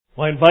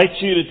Well, I invite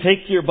you to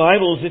take your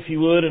Bibles, if you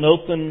would, and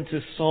open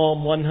to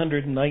Psalm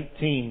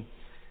 119.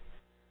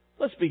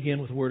 Let's begin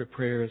with a word of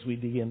prayer as we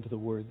dig into the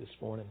Word this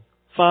morning.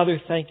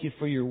 Father, thank you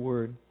for your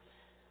Word.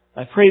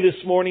 I pray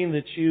this morning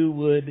that you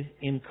would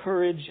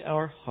encourage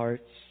our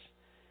hearts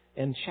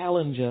and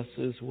challenge us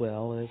as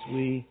well as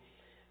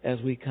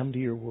we come to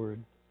your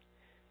Word.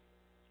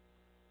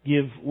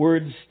 Give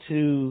words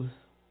to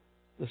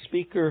the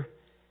speaker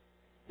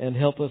and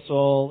help us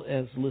all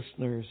as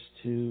listeners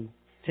to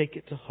take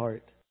it to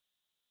heart.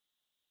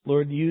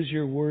 Lord, use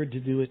your Word to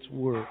do its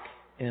work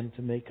and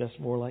to make us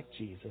more like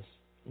Jesus.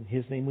 In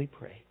His name we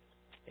pray.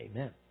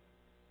 Amen.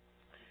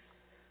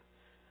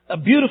 A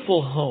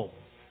beautiful home.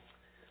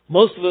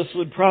 Most of us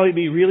would probably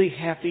be really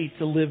happy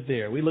to live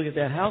there. We look at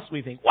that house,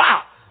 we think,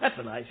 wow, that's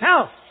a nice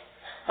house.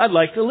 I'd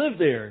like to live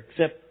there.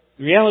 Except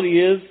the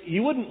reality is,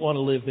 you wouldn't want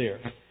to live there.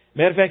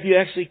 Matter of fact, you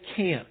actually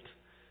can't.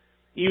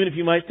 Even if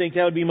you might think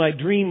that would be my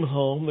dream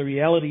home, the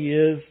reality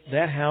is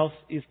that house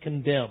is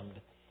condemned.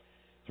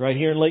 It's right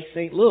here in Lake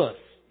St. Louis.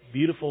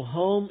 Beautiful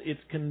home,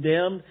 it's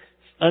condemned,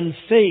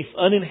 unsafe,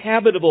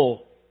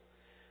 uninhabitable.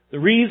 The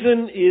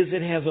reason is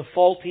it has a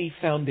faulty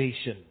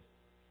foundation.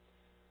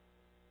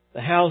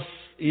 The house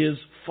is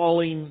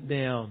falling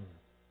down.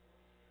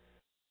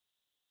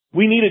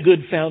 We need a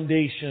good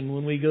foundation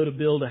when we go to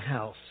build a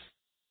house.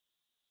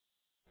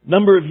 A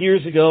number of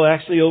years ago,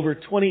 actually over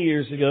 20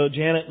 years ago,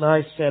 Janet and I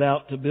set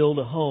out to build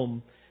a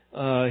home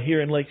here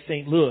in Lake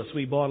St. Louis.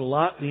 We bought a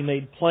lot, we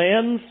made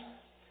plans.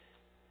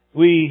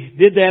 We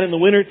did that in the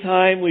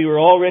wintertime. We were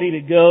all ready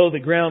to go.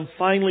 The ground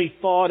finally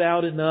thawed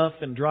out enough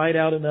and dried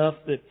out enough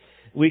that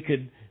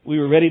we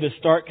were ready to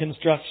start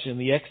construction.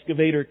 The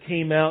excavator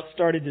came out,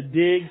 started to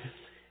dig.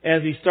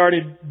 As he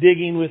started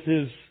digging with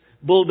his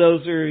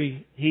bulldozer,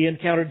 he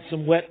encountered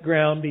some wet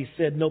ground. He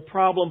said, "No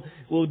problem.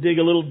 We'll dig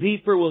a little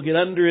deeper. We'll get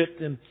under it."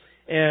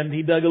 And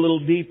he dug a little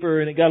deeper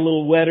and it got a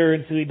little wetter.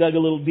 And so he dug a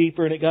little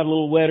deeper and it got a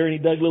little wetter. And he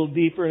dug a little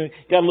deeper and it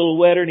got a little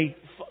wetter. And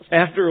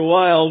after a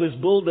while, this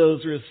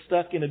bulldozer is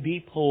stuck in a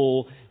deep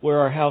hole where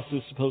our house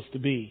is supposed to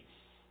be.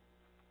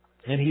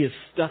 And he is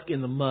stuck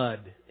in the mud.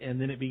 And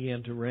then it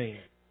began to rain.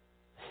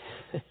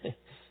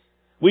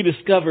 We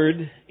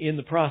discovered in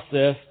the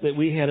process that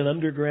we had an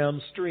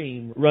underground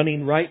stream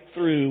running right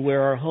through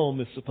where our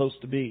home is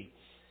supposed to be.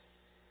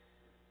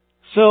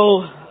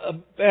 So,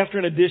 after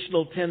an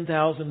additional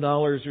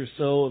 $10,000 or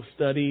so of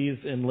studies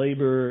and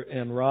labor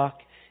and rock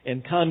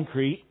and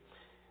concrete,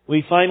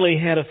 we finally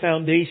had a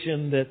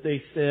foundation that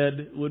they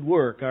said would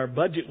work. Our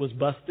budget was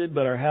busted,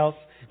 but our house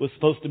was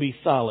supposed to be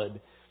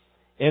solid.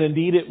 And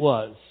indeed it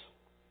was.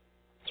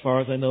 As far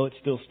as I know, it's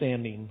still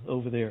standing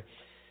over there.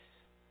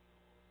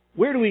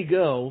 Where do we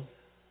go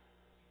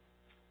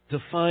to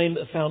find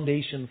a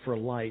foundation for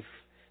life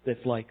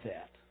that's like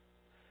that?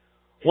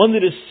 One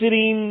that is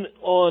sitting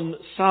on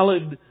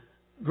solid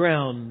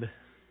ground.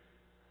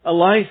 A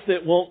life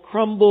that won't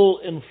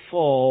crumble and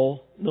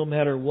fall no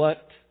matter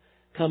what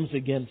comes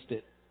against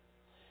it.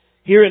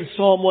 Here in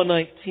Psalm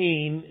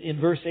 119,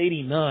 in verse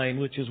 89,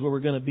 which is where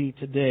we're going to be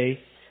today,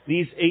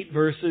 these 8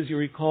 verses, you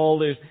recall,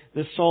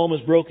 this psalm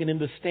is broken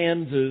into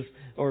stanzas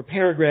or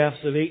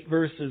paragraphs of 8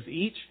 verses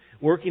each,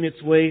 working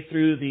its way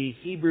through the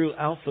Hebrew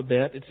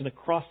alphabet. It's an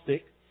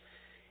acrostic.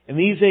 And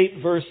these 8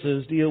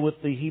 verses deal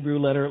with the Hebrew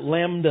letter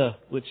lambda,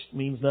 which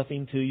means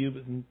nothing to you,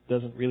 but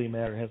doesn't really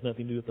matter, has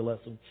nothing to do with the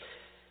lesson.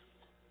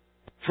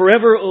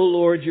 Forever, O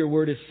Lord, your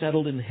word is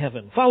settled in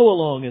heaven. Follow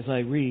along as I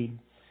read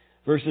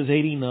verses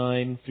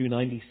 89 through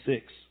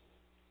 96.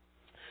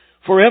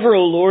 Forever,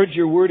 O Lord,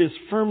 your word is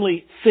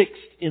firmly fixed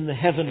in the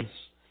heavens.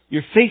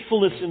 Your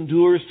faithfulness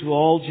endures to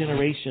all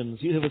generations.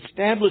 You have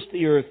established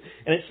the earth,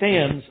 and it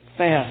stands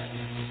fast.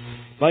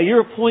 By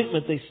your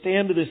appointment they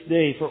stand to this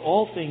day, for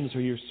all things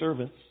are your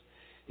servants.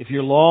 If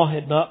your law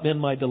had not been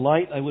my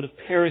delight, I would have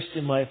perished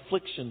in my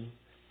affliction.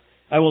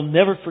 I will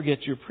never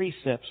forget your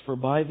precepts, for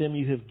by them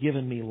you have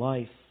given me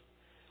life.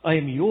 I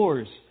am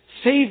yours.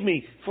 Save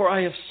me, for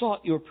I have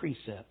sought your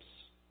precepts.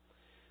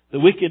 The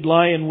wicked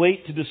lie in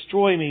wait to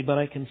destroy me, but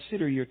I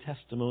consider your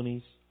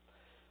testimonies.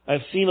 I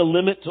have seen a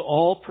limit to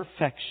all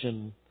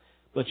perfection,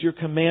 but your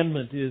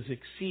commandment is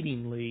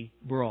exceedingly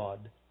broad.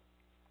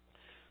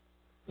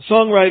 The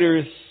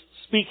songwriter is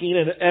speaking,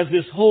 and as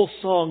this whole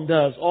song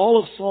does,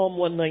 all of Psalm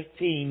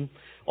 119,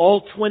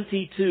 all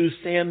 22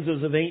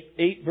 stanzas of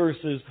 8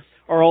 verses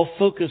are all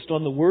focused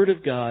on the Word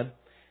of God,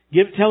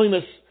 telling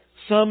us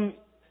some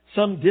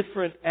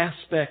different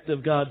aspect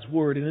of God's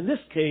Word. And in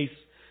this case,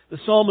 the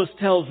psalmist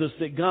tells us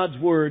that God's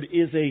Word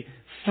is a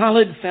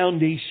solid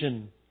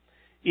foundation.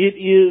 It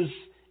is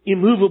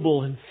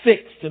immovable and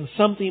fixed and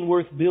something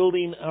worth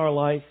building our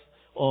life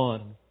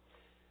on.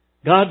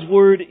 God's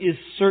Word is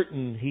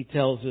certain, he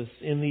tells us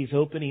in these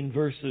opening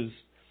verses.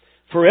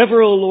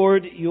 Forever, O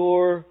Lord,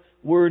 your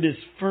Word is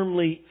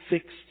firmly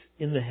fixed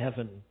in the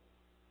heaven.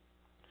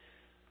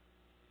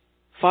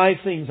 5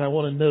 things I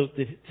want to note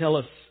that tell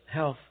us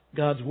how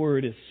God's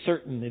Word is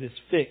certain, it is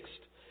fixed.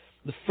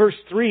 The first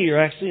 3 are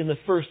actually in the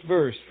first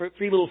verse. 3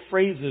 little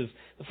phrases.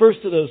 The first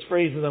of those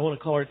phrases I want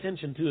to call our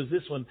attention to is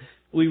this one.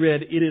 We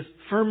read, it is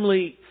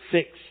firmly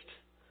fixed.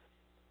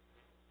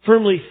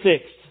 Firmly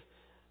fixed.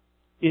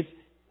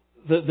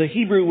 The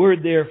Hebrew word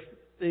there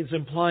is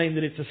implying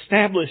that it's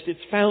established, it's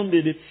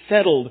founded, it's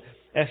settled.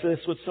 Actually,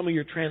 that's what some of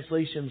your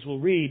translations will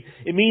read.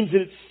 It means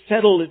that it's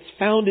settled, it's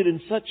founded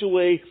in such a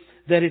way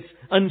that it's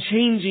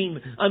unchanging,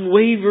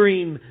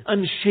 unwavering,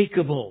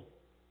 unshakable.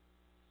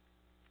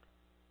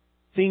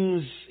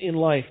 Things in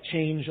life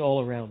change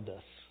all around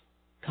us,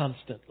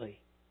 constantly.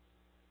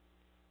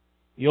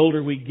 The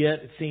older we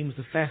get, it seems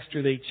the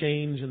faster they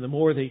change and the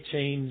more they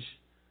change.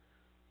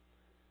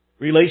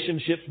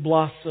 Relationships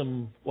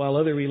blossom while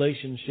other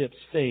relationships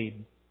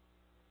fade.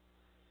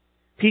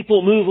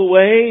 People move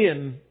away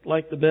and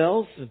like the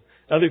bells, and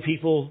other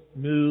people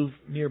move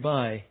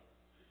nearby.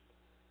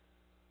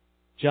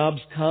 Jobs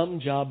come,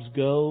 jobs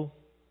go.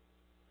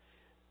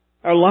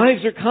 Our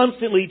lives are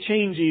constantly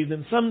changing,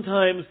 and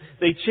sometimes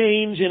they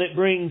change and it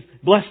brings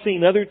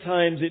blessing. Other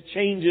times it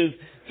changes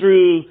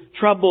through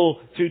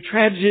trouble, through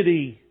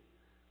tragedy.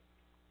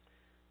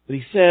 But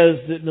He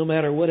says that no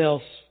matter what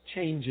else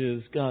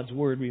changes, God's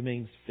Word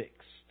remains fixed,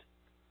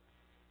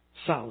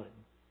 solid,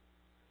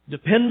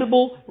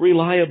 dependable,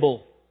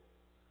 reliable.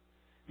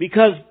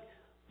 Because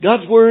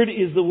God's Word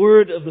is the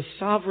Word of the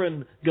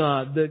sovereign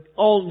God, the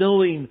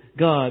all-knowing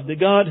God, the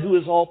God who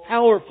is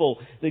all-powerful,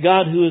 the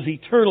God who is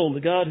eternal,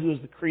 the God who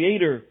is the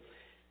Creator.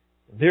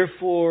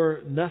 Therefore,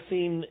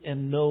 nothing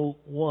and no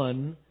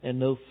one and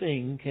no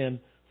thing can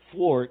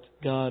thwart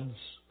God's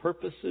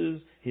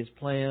purposes, His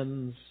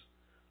plans,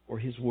 or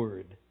His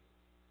Word.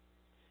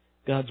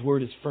 God's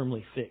Word is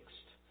firmly fixed.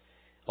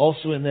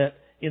 Also in that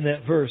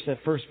verse, that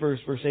first verse,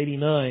 verse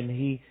 89,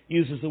 He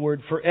uses the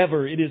word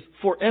forever. It is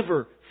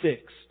forever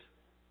fixed.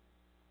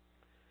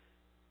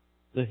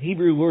 The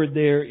Hebrew word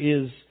there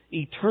is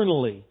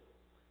eternally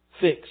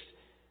fixed.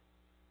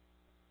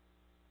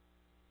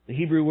 The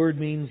Hebrew word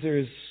means there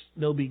is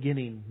no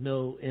beginning,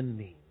 no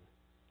ending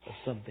of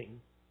something.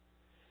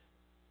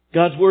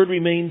 God's Word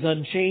remains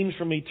unchanged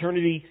from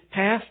eternity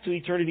past to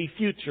eternity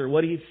future.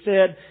 What He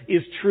said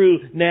is true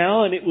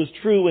now, and it was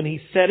true when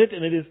He said it,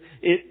 and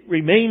it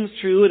remains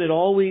true, and it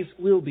always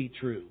will be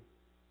true.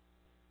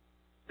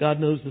 God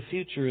knows the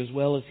future as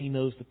well as He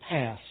knows the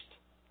past.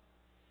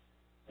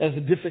 That's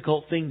a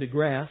difficult thing to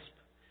grasp.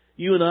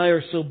 You and I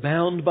are so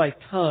bound by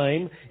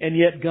time, and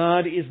yet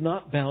God is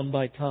not bound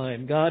by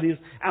time. God is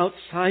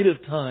outside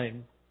of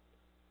time.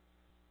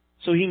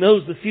 So He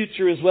knows the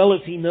future as well as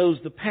He knows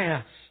the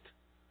past.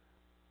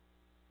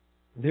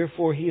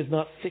 Therefore, He is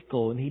not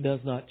fickle and He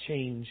does not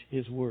change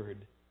His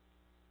Word.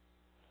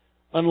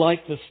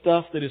 Unlike the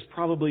stuff that is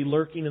probably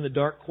lurking in the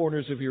dark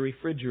corners of your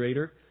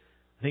refrigerator,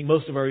 I think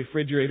most of our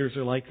refrigerators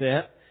are like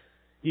that.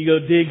 You go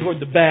dig toward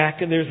the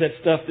back and there's that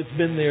stuff that's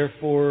been there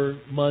for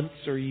months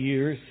or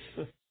years.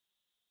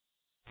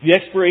 The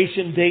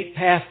expiration date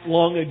passed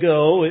long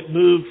ago. It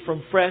moved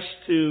from fresh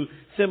to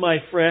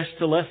semi-fresh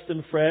to less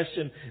than fresh,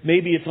 and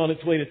maybe it's on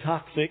its way to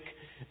toxic.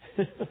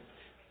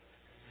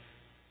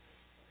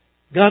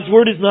 God's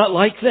Word is not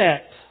like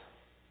that.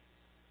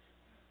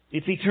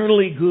 It's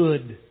eternally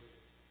good.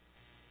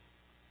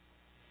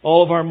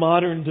 All of our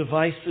modern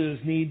devices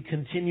need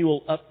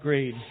continual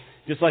upgrades.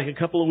 Just like a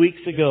couple of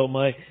weeks ago,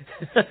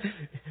 that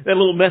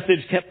little message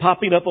kept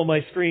popping up on my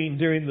screen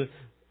during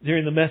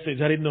the message.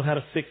 I didn't know how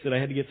to fix it. I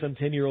had to get some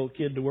 10-year-old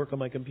kid to work on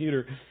my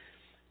computer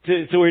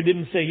so where it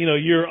didn't say,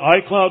 your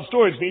iCloud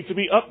storage needs to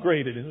be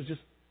upgraded. It was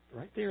just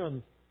right there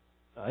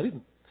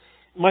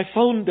my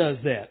phone does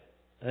that.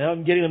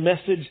 I'm getting a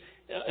message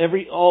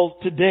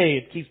today.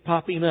 It keeps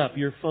popping up.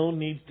 Your phone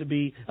needs to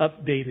be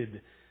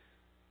updated.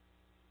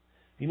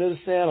 You notice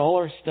that? All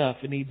our stuff,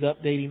 it needs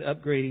updating,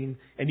 upgrading,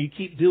 and you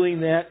keep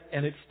doing that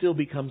and it still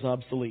becomes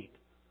obsolete.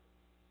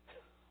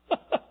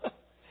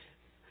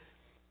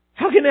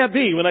 How can that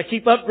be when I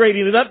keep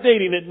upgrading and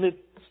updating it and it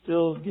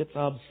still gets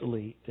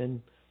obsolete?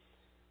 And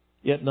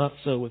yet not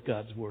so with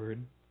God's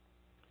Word.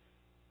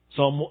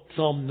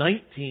 Psalm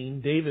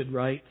 19, David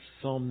writes,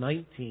 Psalm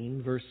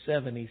 19, verse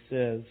 7, he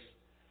says,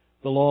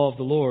 the law of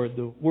the Lord,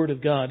 the Word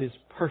of God is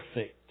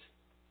perfect.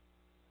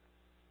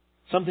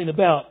 Something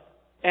about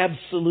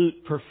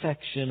absolute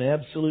perfection.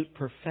 Absolute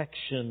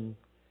perfection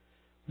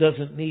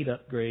doesn't need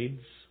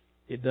upgrades.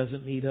 It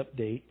doesn't need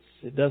updates.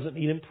 It doesn't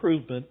need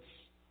improvements.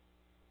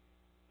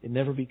 It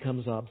never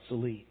becomes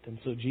obsolete. And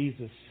so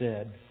Jesus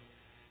said,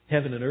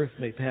 heaven and earth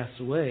may pass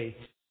away,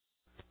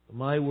 but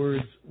my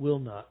words will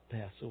not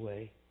pass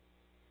away.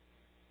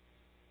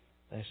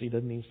 Actually, it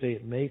doesn't even say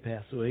it may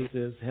pass away. It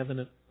says heaven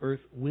and earth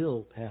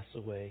will pass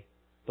away,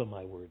 but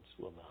my words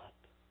will not.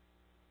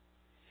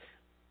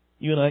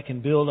 You and I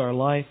can build our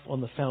life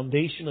on the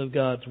foundation of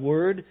God's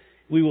Word.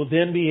 We will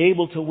then be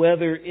able to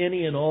weather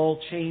any and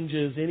all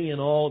changes, any and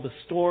all the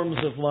storms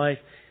of life.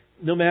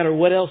 No matter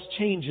what else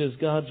changes,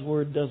 God's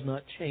Word does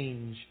not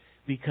change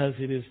because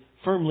it is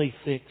firmly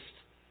fixed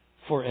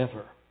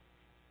forever.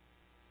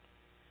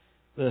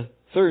 The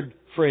third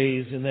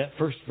phrase in that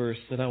first verse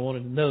that I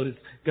wanted to note is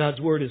God's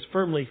Word is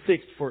firmly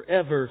fixed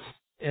forever,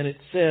 and it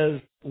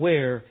says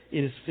where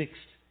it is fixed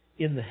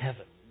in the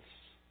heavens.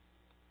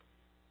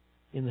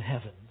 In the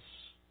heavens.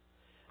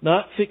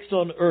 Not fixed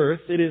on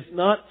earth. It is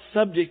not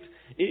subject.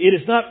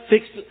 It is not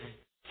fixed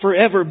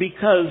forever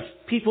because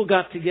people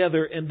got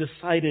together and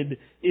decided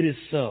it is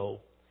so.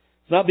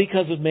 It's not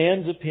because of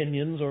man's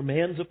opinions or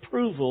man's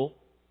approval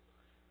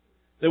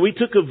that we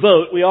took a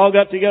vote. We all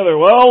got together.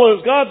 Well,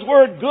 is God's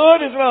Word good?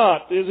 Is it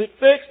not? Is it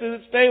fixed?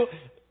 Is it stable?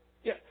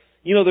 Yeah.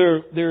 You know,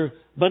 there are a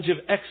bunch of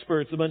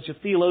experts, a bunch of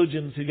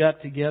theologians who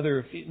got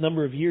together a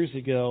number of years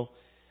ago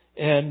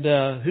and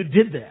who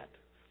did that.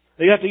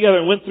 They got together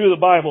and went through the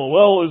Bible.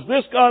 Well, is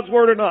this God's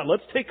Word or not?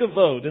 Let's take a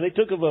vote. And they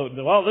took a vote. And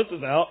said, well, this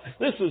is out.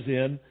 This is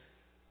in.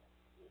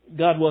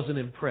 God wasn't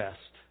impressed.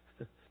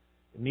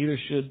 Neither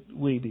should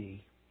we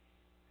be.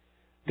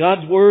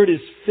 God's Word is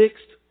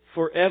fixed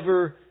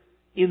forever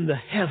in the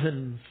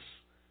heavens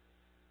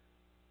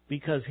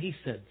because He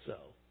said so.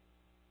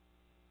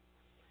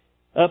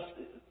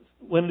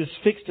 When it is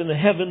fixed in the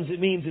heavens, it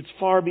means it's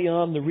far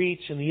beyond the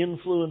reach and the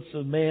influence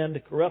of man to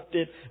corrupt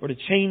it or to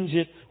change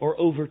it or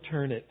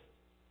overturn it.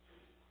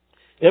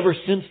 Ever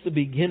since the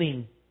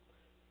beginning,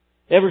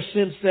 ever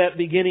since that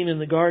beginning in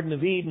the Garden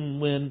of Eden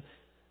when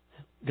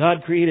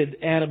God created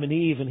Adam and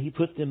Eve and He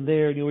put them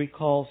there, you'll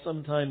recall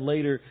sometime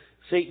later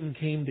Satan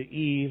came to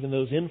Eve and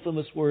those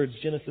infamous words,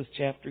 Genesis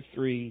chapter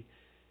 3,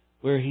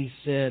 where he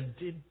said,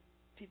 Did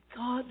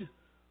God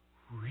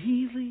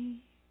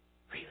really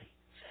say?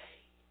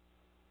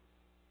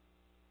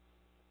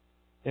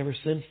 Ever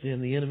since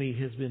then, the enemy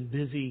has been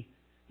busy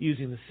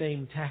using the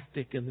same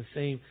tactic and the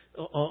same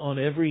on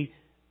every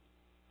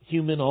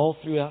human, all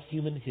throughout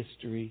human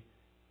history,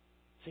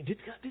 saying, Did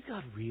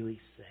God really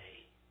say?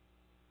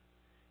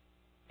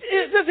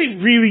 Does He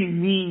really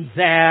mean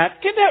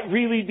that? Can that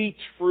really be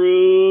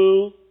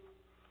true?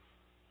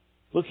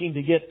 Looking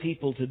to get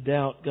people to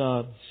doubt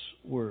God's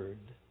Word.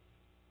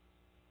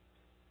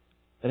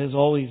 That has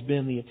always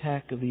been the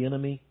attack of the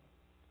enemy.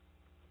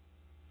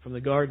 From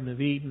the Garden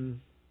of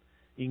Eden,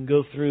 you can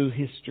go through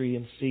history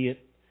and see it.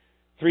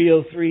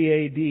 303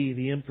 A.D.,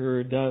 the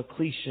Emperor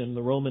Diocletian,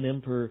 the Roman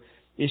Emperor,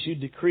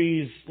 issued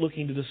decrees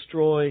looking to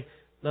destroy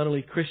not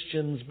only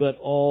Christians but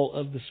all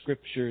of the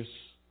Scriptures,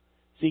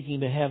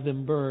 seeking to have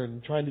them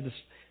burned, trying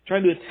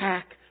to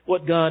attack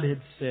what God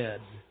had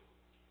said.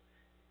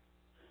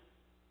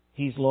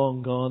 He's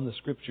long gone. The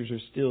Scriptures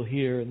are still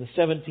here. In the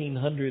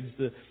 1700s,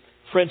 the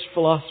French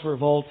philosopher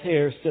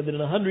Voltaire said that in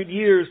 100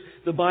 years,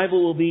 the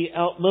Bible will be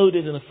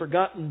outmoded and a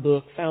forgotten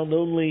book found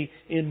only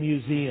in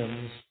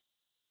museums.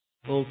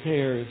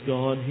 Voltaire is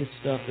gone. His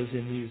stuff is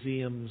in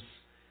museums.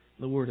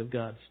 The Word of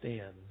God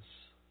stands.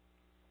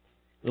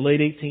 In the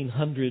late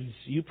 1800s,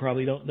 you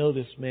probably don't know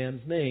this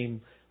man's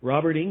name,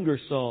 Robert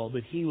Ingersoll,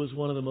 but he was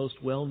one of the most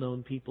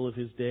well-known people of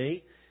his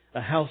day,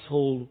 a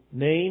household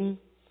name.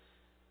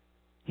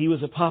 He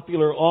was a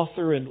popular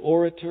author and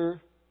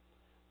orator,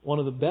 one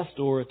of the best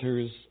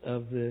orators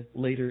of the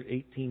later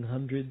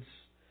 1800s.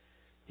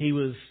 He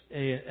was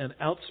an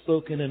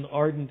outspoken and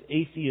ardent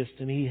atheist,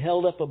 and he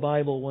held up a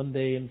Bible one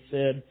day and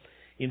said,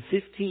 "In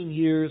 15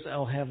 years,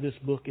 I'll have this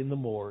book in the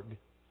morgue."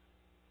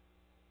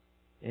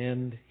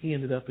 And he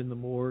ended up in the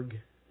morgue,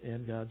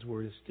 and God's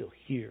Word is still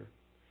here.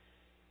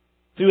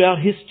 Throughout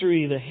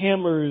history, the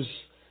hammers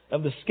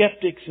of the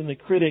skeptics and the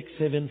critics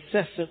have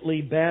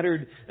incessantly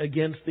battered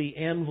against the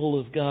anvil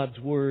of God's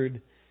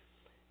Word.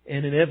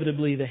 And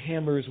inevitably the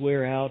hammers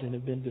wear out and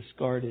have been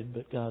discarded,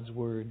 but God's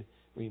Word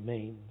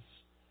remains.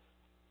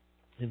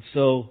 And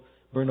so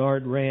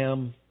Bernard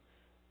Ram,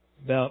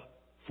 about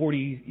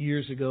 40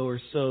 years ago or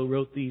so,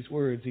 wrote these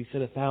words. He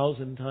said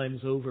 1,000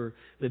 times over,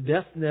 the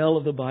death knell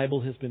of the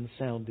Bible has been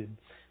sounded.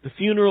 The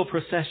funeral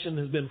procession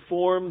has been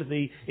formed,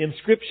 the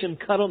inscription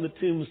cut on the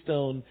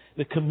tombstone,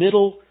 the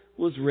committal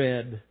was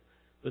read,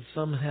 but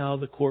somehow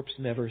the corpse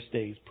never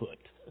stays put.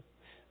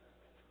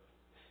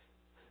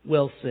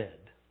 Well said.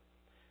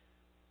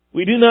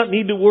 We do not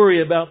need to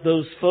worry about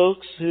those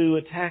folks who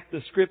attack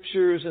the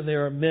Scriptures, and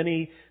there are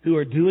many who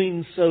are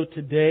doing so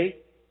today.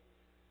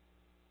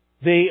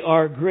 They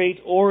are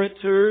great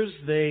orators.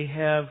 They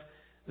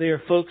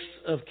are folks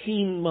of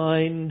keen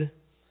mind,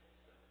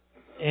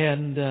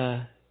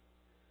 and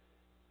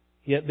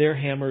yet their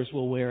hammers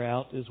will wear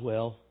out as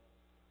well.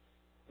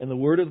 And the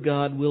Word of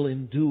God will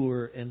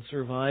endure and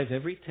survive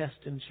every test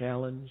and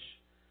challenge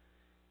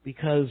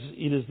because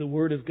it is the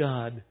Word of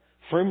God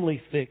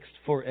firmly fixed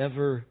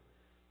forever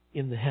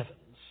in the heavens.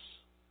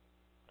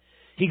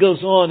 He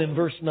goes on in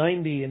verse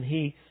 90 and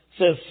he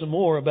says some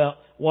more about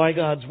why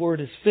God's Word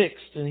is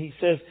fixed. And he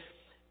says,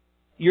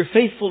 your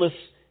faithfulness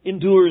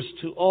endures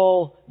to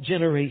all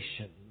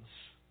generations.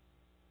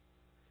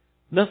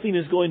 Nothing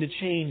is going to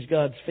change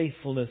God's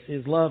faithfulness,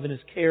 His love and His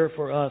care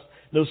for us.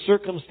 No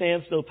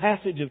circumstance, no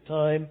passage of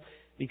time.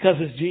 Because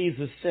as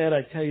Jesus said,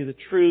 I tell you the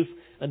truth,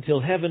 until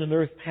heaven and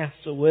earth pass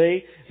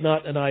away,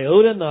 not an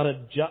iota, not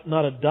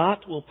a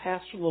dot will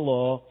pass from the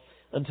law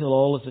until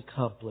all is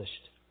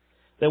accomplished.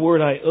 That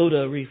word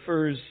iota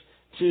refers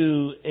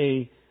to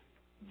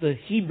the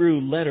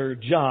Hebrew letter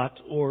jot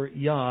or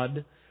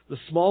yod, the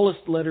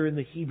smallest letter in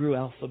the Hebrew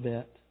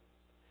alphabet.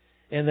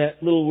 And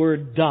that little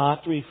word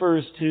dot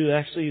refers to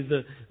actually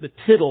the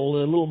tittle, the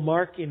little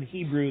mark in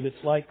Hebrew that's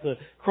like the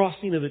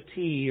crossing of a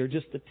T or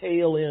just the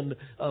tail end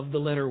of the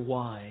letter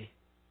Y.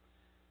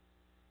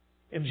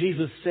 And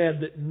Jesus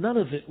said that none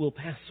of it will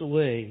pass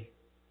away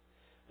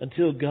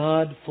until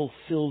God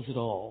fulfills it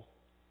all.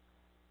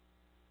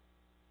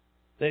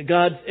 That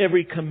God's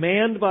every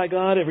command by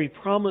God, every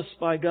promise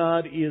by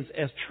God is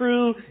as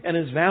true and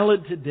as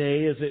valid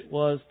today as it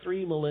was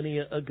 3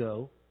 millennia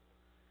ago.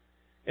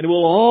 And it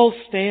will all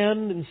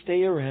stand and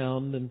stay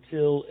around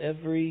until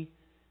every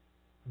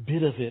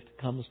bit of it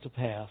comes to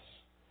pass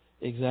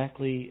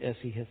exactly as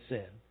He has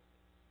said.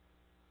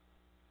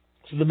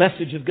 So the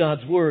message of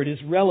God's Word is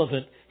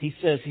relevant, He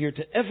says here,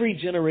 to every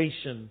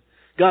generation.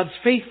 God's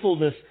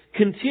faithfulness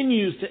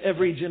continues to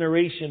every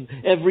generation.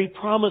 Every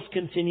promise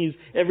continues.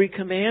 Every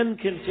command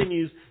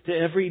continues to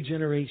every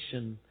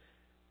generation.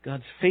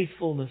 God's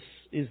faithfulness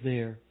is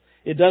there.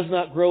 It does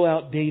not grow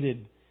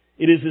outdated.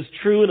 It is as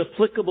true and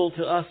applicable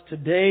to us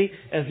today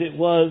as it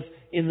was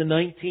in the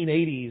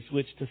 1980s,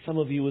 which to some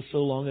of you was so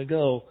long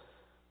ago.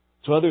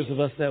 To others of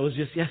us, that was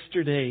just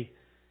yesterday.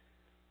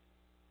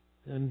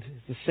 And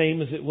the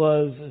same as it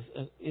was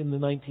in the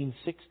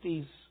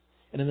 1960s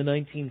and in the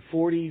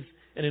 1940s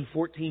and in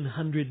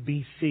 1400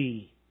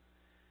 BC.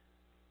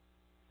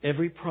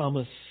 Every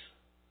promise,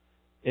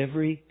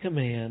 every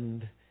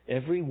command,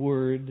 every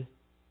word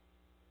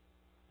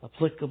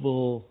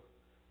applicable,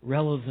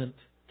 relevant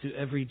to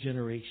every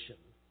generation.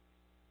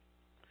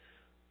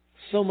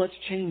 So much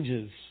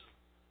changes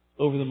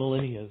over the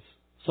millennia.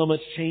 So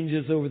much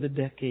changes over the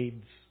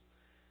decades.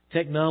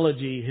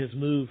 Technology has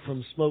moved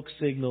from smoke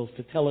signals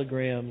to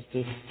telegrams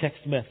to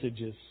text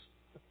messages.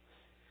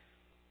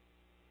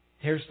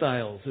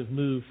 Hairstyles have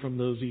moved from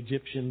those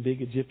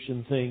big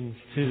Egyptian things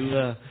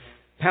to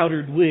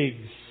powdered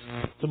wigs,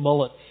 to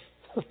mullets.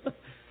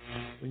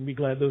 We can be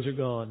glad those are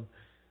gone.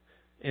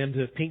 And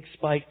to pink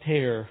spiked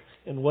hair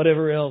and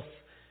whatever else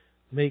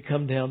may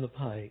come down the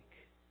pike.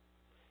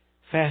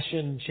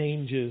 Fashion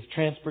changes,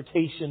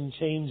 transportation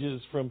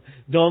changes from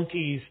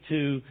donkeys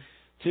to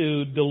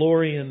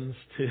DeLoreans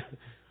to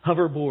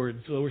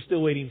hoverboards. Well, we're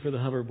still waiting for the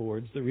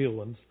hoverboards, the real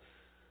ones.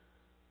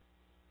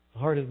 The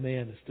heart of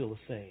man is still the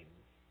same.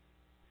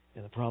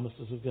 And the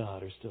promises of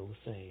God are still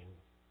the same.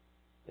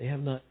 They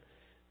have not,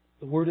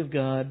 the Word of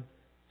God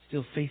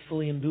still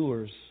faithfully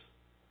endures.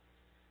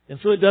 And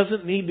so it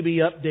doesn't need to be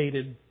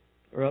updated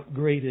or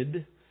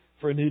upgraded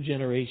for a new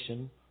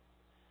generation.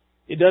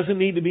 It doesn't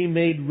need to be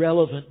made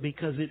relevant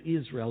because it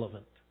is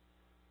relevant.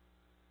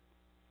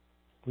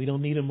 We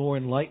don't need a more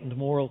enlightened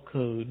moral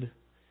code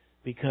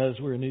because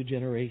we're a new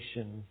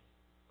generation.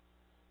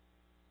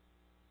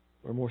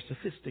 We're more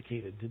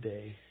sophisticated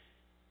today.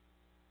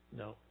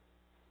 No.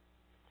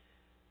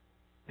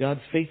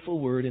 God's faithful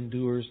Word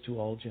endures to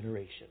all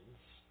generations.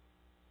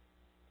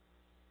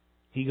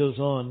 He goes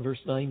on, verse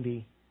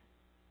 90,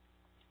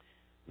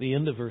 the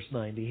end of verse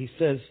 90. He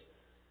says,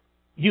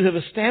 "You have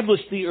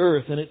established the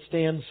earth, and it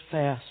stands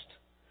fast.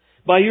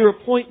 By your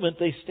appointment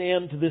they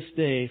stand to this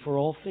day, for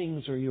all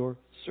things are your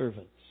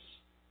servants."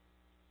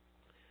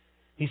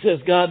 He says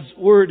God's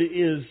Word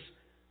is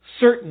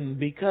certain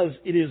because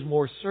it is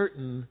more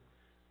certain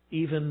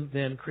even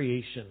than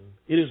creation.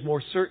 It is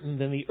more certain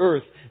than the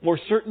earth, more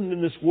certain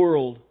than this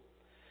world.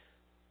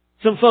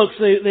 Some folks,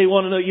 they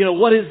want to know,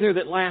 what is there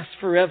that lasts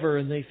forever?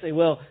 And they say,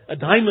 well, a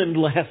diamond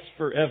lasts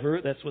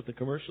forever. That's what the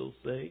commercials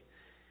say.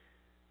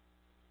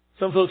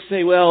 Some folks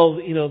say, well,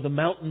 the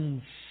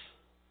mountains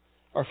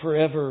are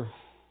forever.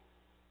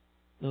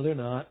 No, they're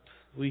not.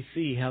 We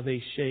see how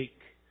they shake.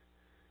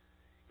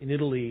 In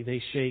Italy,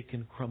 they shake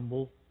and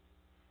crumble.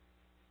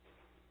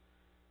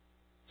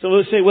 So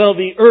they'll say, well,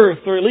 the earth,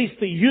 or at least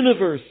the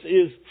universe,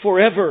 is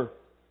forever.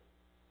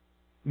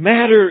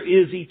 Matter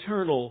is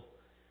eternal.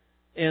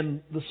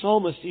 And the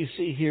psalmist, you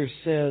see here,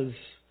 says,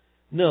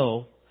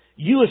 no,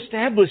 you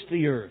established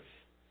the earth.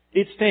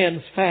 It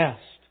stands fast.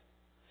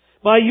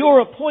 By your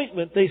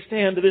appointment, they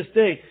stand to this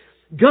day.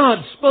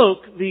 God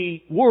spoke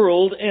the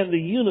world and the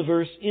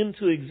universe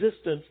into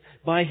existence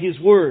by His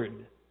Word.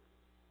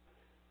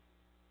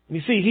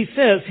 You see, He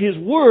says His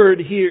Word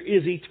here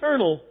is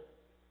eternal,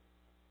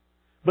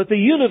 but the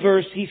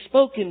universe He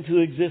spoke into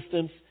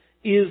existence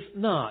is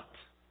not.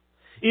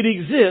 It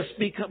exists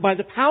by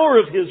the power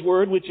of His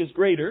Word, which is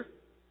greater.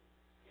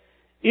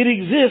 It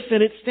exists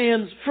and it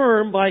stands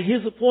firm by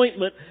His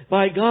appointment,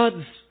 by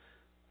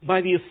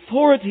the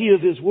authority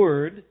of His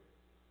Word.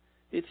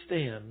 It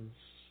stands.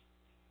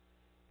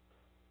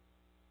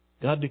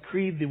 God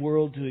decreed the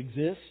world to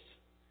exist.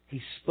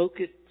 He spoke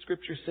it,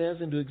 Scripture says,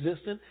 into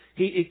existence.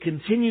 It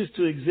continues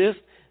to exist.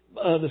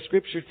 The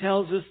Scripture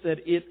tells us that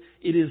it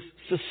is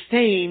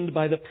sustained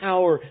by the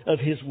power of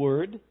His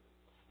Word.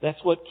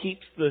 That's what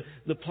keeps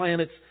the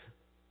planets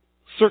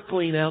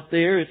circling out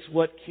there. It's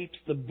what keeps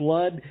the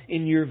blood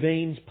in your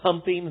veins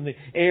pumping and the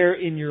air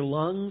in your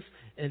lungs.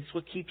 And it's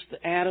what keeps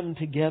the atom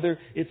together.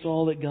 It's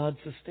all that God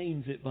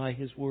sustains it by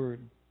His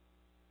Word.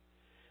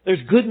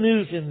 There's good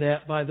news in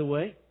that, by the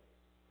way.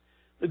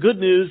 The good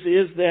news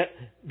is that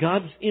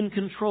God's in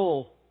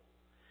control.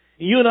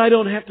 You and I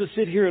don't have to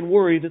sit here and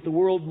worry that the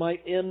world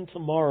might end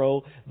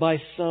tomorrow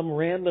by some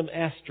random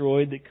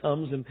asteroid that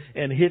comes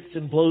and hits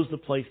and blows the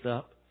place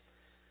up.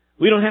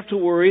 We don't have to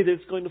worry that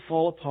it's going to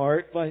fall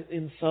apart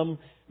in some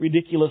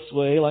ridiculous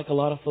way like a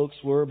lot of folks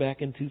were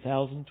back in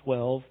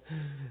 2012.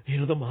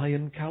 The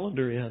Mayan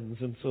calendar ends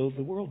and so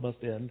the world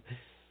must end.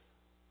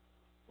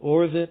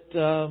 Or that,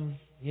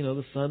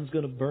 the sun's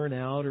going to burn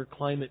out or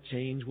climate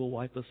change will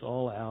wipe us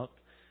all out.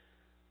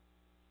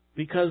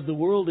 Because the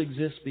world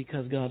exists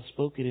because God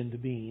spoke it into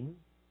being.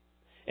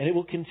 And it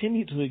will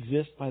continue to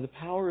exist by the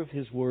power of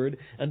His Word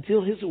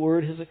until His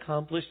Word has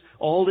accomplished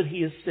all that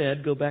He has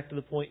said. Go back to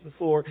the point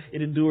before.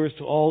 It endures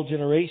to all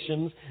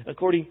generations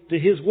according to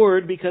His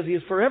Word because He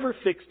has forever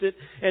fixed it.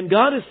 And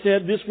God has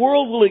said this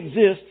world will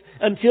exist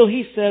until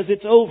He says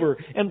it's over.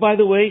 And by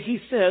the way, He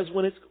says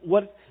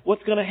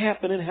what's going to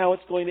happen and how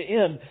it's going to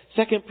end.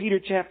 2 Peter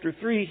chapter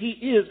 3,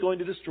 He is going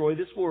to destroy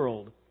this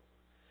world.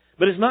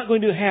 But it's not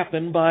going to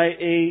happen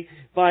by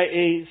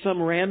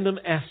some random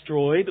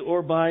asteroid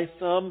or by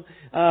some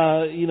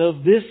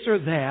this or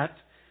that.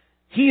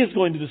 He is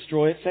going to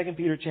destroy it, 2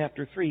 Peter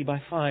chapter 3,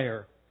 by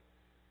fire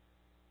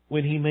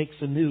when He makes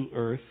a new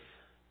earth.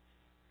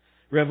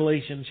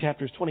 Revelation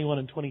chapters 21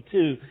 and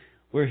 22,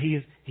 where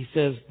He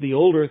says the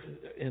old earth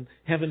and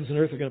heavens and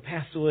earth are going to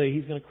pass away.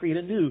 He's going to create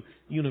a new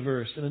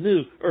universe and a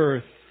new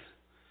earth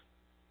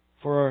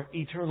for our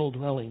eternal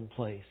dwelling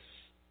place.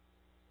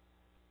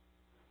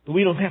 But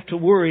we don't have to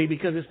worry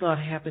because it's not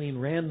happening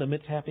random.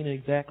 It's happening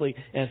exactly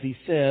as He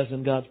says.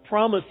 And God's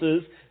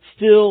promises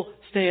still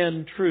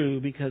stand true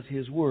because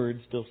His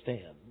Word still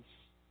stands.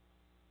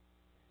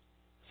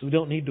 So we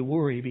don't need to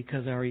worry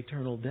because our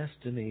eternal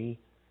destiny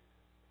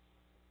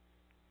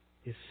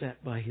is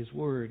set by His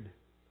Word.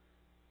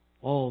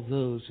 All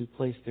those who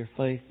place their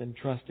faith and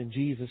trust in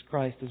Jesus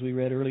Christ, as we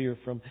read earlier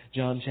from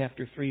John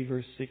chapter 3,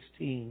 verse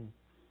 16.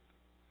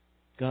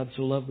 God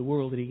so loved the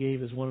world that He gave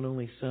His one and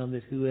only Son,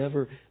 that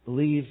whoever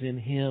believes in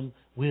Him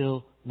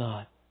will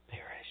not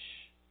perish.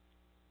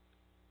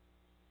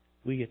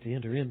 We get to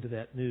enter into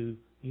that new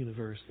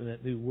universe and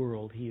that new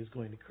world He is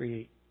going to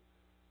create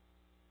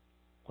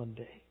one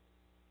day.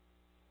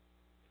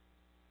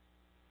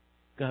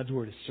 God's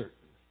Word is certain.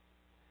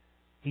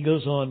 He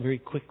goes on very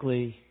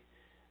quickly.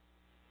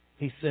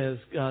 He says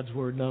God's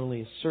Word not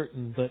only is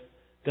certain, but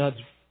God's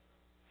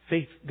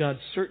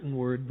certain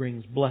Word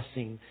brings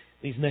blessing.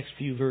 These next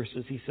few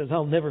verses, He says,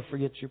 I'll never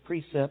forget your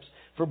precepts,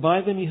 for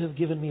by them you have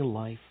given me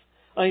life.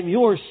 I am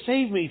yours,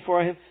 save me, for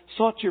I have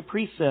sought your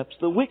precepts.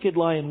 The wicked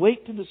lie in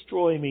wait to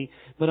destroy me,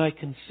 but I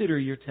consider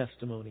your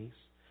testimonies.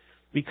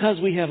 Because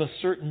we have a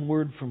certain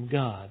word from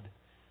God,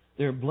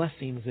 there are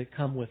blessings that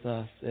come with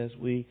us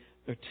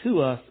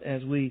to us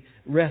as we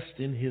rest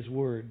in His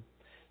Word.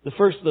 The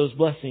first of those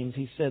blessings,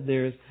 He said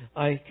there, is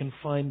I can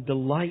find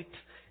delight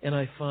and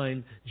I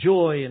find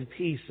joy and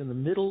peace in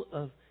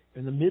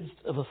the midst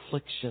of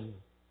affliction.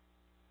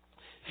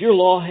 If your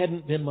law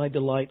hadn't been my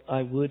delight,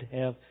 I would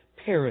have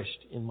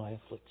perished in my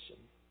affliction.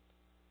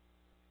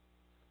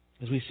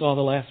 As we saw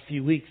the last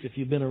few weeks, if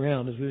you've been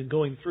around, as we've been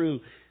going through,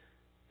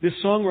 this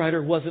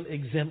songwriter wasn't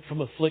exempt from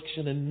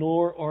affliction, and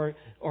nor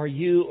are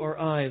you or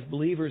I, as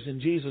believers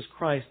in Jesus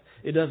Christ.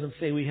 It doesn't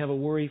say we have a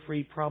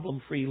worry-free,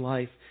 problem-free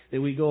life,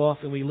 that we go off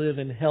and we live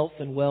in health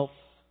and wealth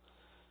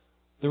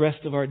the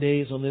rest of our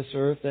days on this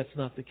earth. That's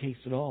not the case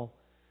at all.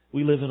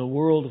 We live in a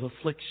world of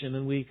affliction,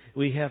 and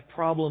we have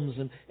problems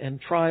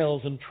and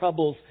trials and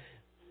troubles.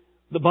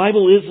 The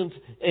Bible isn't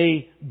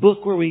a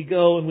book where we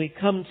go and we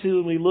come to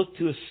and we look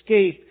to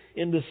escape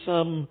into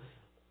some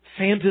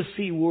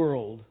fantasy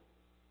world.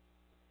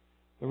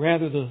 But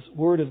rather, the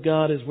Word of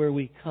God is where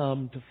we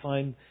come to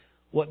find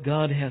what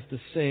God has to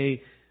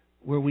say,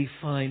 where we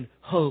find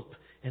hope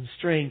and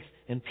strength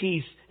and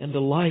peace and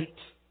delight.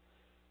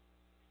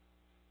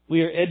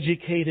 We are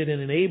educated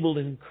and enabled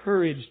and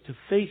encouraged to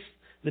face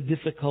the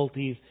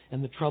difficulties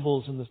and the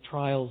troubles and the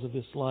trials of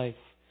this life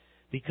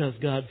because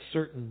God's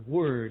certain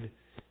Word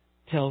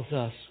tells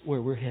us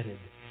where we're headed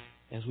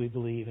as we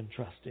believe and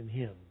trust in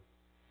Him.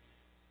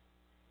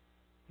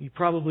 You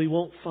probably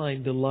won't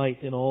find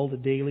delight in all the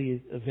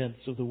daily events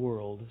of the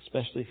world,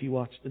 especially if you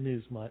watch the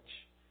news much.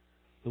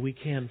 But we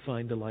can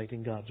find delight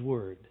in God's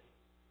Word.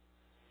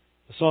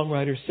 The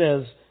songwriter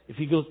says, if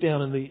you go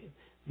down in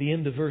the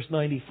end of verse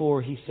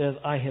 94, he says,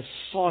 I have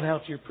sought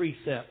out your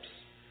precepts.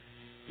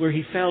 Where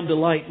he found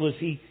delight was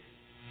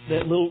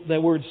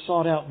that word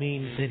sought out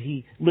means that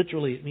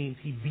it means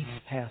he beats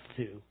the path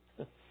to.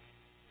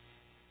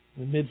 In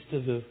the midst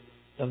of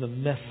the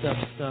messed up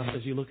stuff,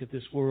 as you look at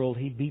this world,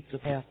 he beats the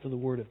path to the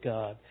Word of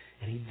God,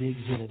 and he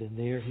digs in it, and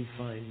there he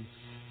finds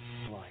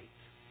light,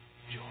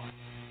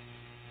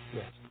 joy,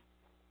 rest.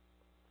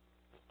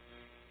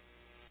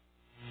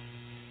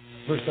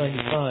 Verse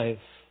 95,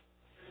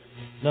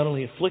 not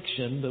only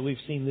affliction, but we've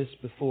seen this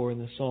before in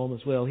the psalm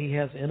as well. He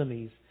has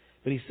enemies,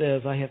 but he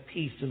says, I have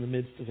peace in the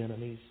midst of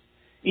enemies.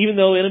 Even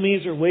though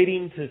enemies are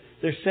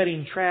they're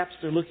setting traps,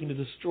 they're looking to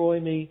destroy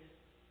me.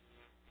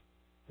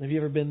 Have you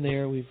ever been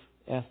there? We've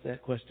asked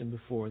that question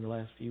before in the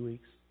last few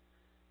weeks.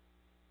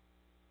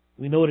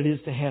 We know what it is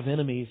to have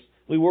enemies.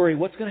 We worry,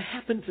 what's going to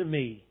happen to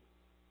me?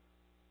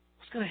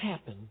 What's going to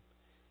happen?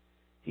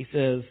 He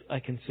says, I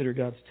consider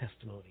God's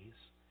testimonies.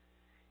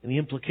 And the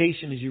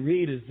implication as you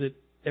read is that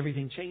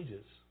everything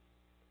changes.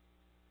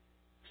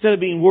 Instead of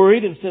being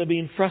worried, instead of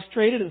being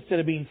frustrated, instead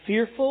of being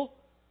fearful,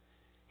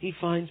 he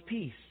finds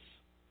peace.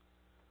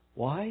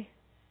 Why?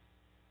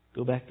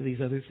 Go back to these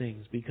other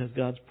things. Because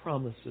God's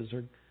promises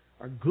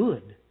are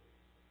good.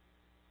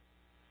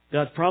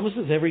 God's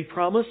promises, every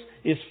promise,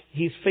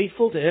 He's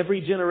faithful to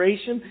every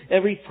generation.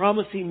 Every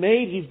promise He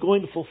made, He's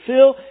going to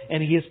fulfill.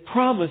 And He has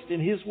promised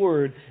in His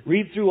Word.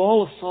 Read through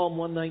all of Psalm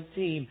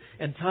 119.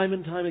 And time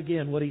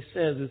again, what He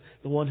says is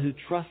the one who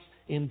trusts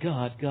in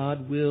God,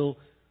 God will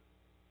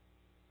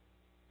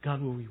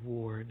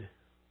reward.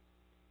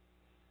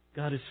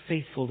 God is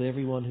faithful to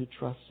everyone who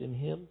trusts in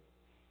Him.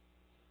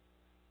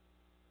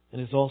 And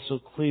it's also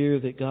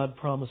clear that God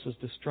promises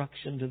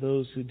destruction to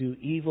those who do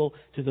evil,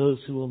 to those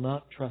who will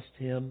not trust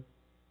Him.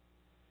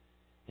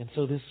 And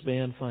so this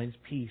man finds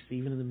peace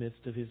even in the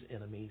midst of his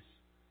enemies,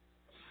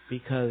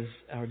 because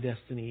our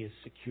destiny is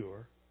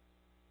secure.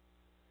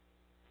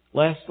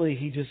 Lastly,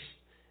 he just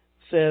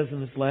says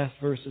in his last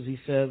verses, he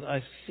says,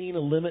 I've seen a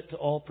limit to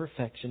all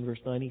perfection, verse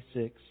 96.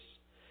 He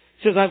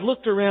says, I've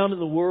looked around in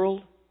the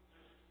world,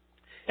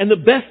 and the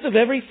best of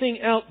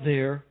everything out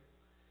there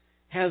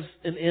has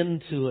an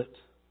end to it.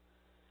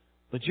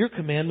 But your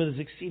commandment is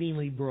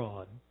exceedingly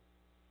broad.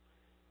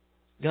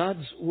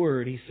 God's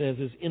Word, he says,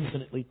 is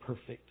infinitely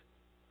perfect.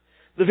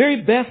 The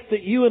very best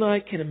that you and I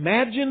can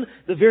imagine,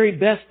 the very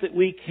best that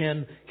we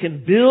can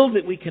build,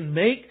 that we can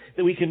make,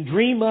 that we can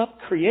dream up,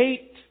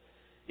 create,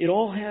 it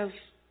all has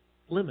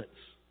limits.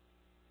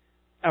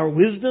 Our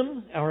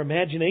wisdom, our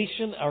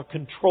imagination, our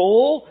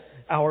control,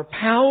 our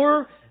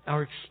power,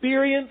 our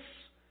experience,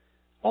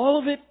 all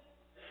of it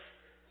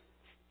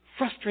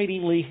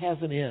frustratingly has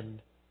an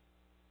end.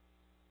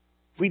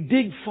 If we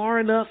dig far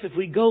enough, if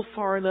we go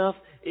far enough,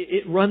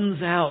 it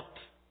runs out.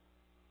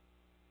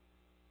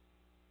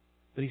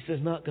 But he says,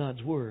 not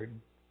God's Word.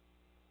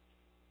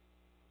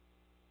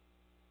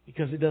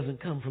 Because it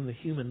doesn't come from the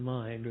human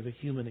mind or the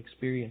human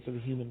experience or the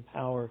human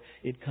power.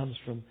 It comes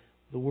from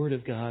the Word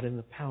of God and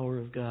the power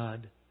of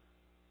God.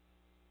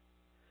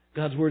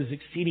 God's Word is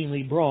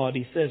exceedingly broad.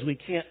 He says we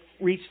can't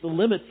reach the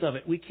limits of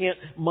it. We can't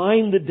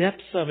mine the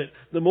depths of it.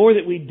 The more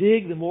that we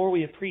dig, the more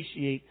we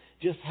appreciate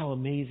just how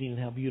amazing and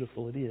how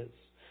beautiful it is.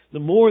 The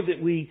more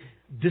that we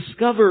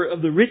discover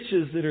of the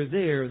riches that are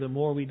there, the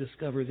more we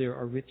discover there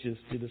are riches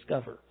to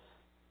discover.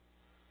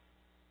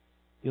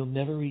 You'll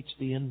never reach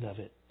the end of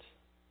it.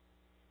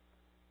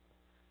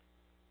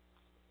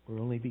 We're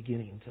only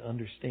beginning to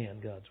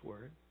understand God's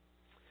Word.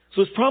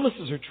 So His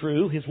promises are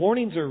true. His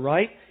warnings are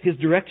right. His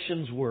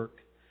directions work.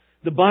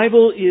 The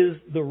Bible is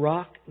the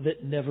rock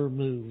that never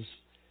moves.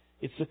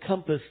 It's the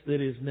compass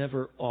that is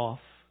never off.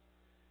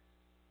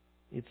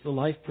 It's the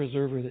life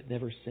preserver that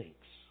never sinks.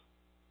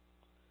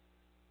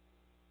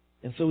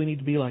 And so we need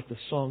to be like the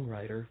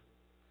songwriter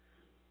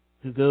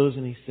who goes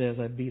and he says,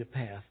 I beat a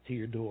path to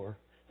your door.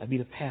 I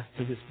beat a path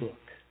to this book.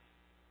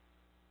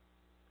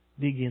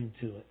 Dig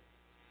into it.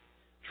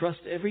 Trust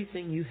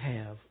everything you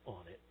have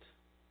on it.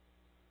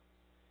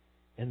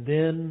 And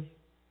then,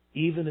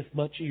 even if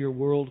much of your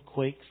world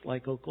quakes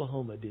like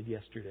Oklahoma did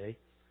yesterday,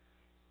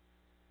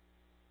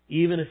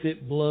 even if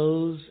it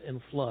blows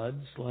and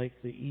floods like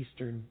the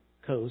eastern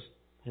coast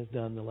has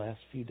done the last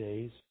few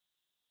days,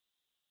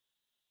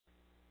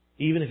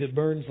 even if it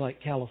burns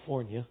like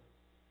California,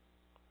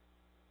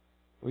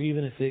 or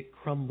even if it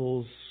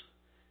crumbles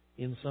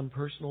in some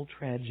personal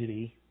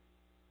tragedy,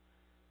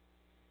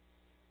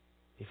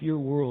 if your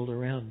world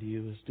around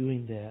you is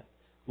doing that,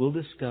 we'll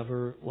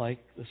discover, like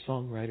the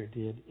songwriter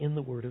did in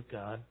the Word of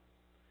God,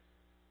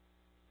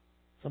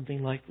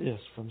 something like this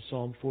from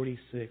Psalm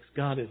 46.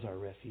 God is our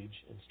refuge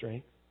and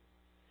strength.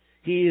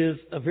 He is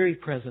a very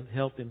present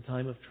help in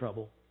time of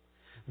trouble.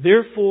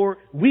 Therefore,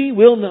 we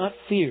will not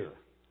fear,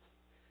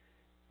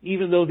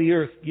 even though the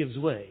earth gives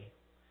way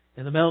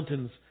and the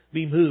mountains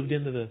be moved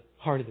into the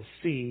heart of the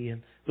sea,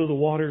 and though the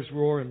waters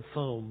roar and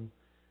foam,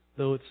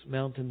 though its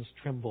mountains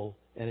tremble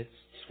at its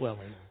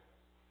swelling.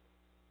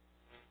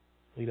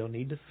 We don't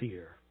need to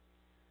fear.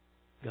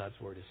 God's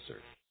Word is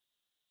certain.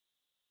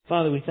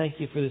 Father, we thank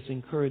You for this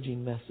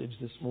encouraging message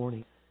this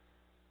morning,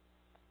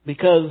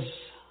 because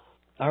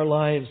our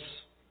lives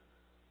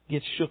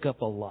get shook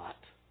up a lot.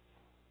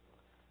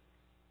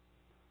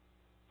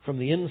 From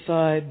the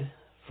inside,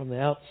 from the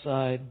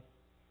outside.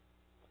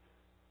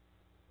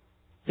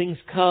 Things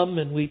come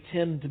and we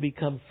tend to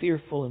become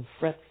fearful and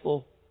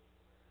fretful,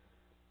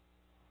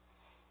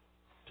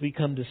 to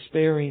become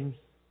despairing.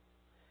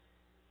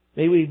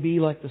 May we be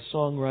like the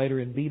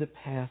songwriter and beat a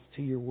path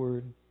to Your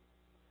Word.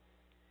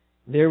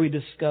 There we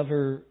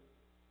discover,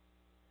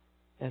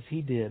 as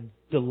he did,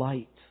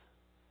 delight,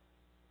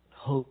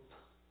 hope,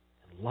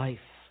 and life,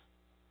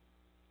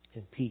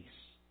 and peace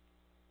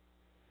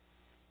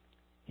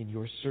in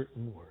Your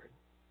certain Word.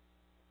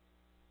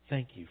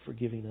 Thank You for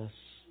giving us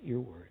Your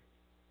Word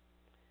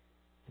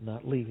and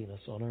not leaving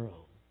us on our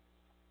own.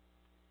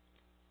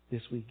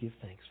 This we give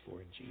thanks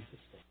for in Jesus'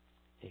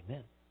 name.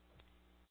 Amen.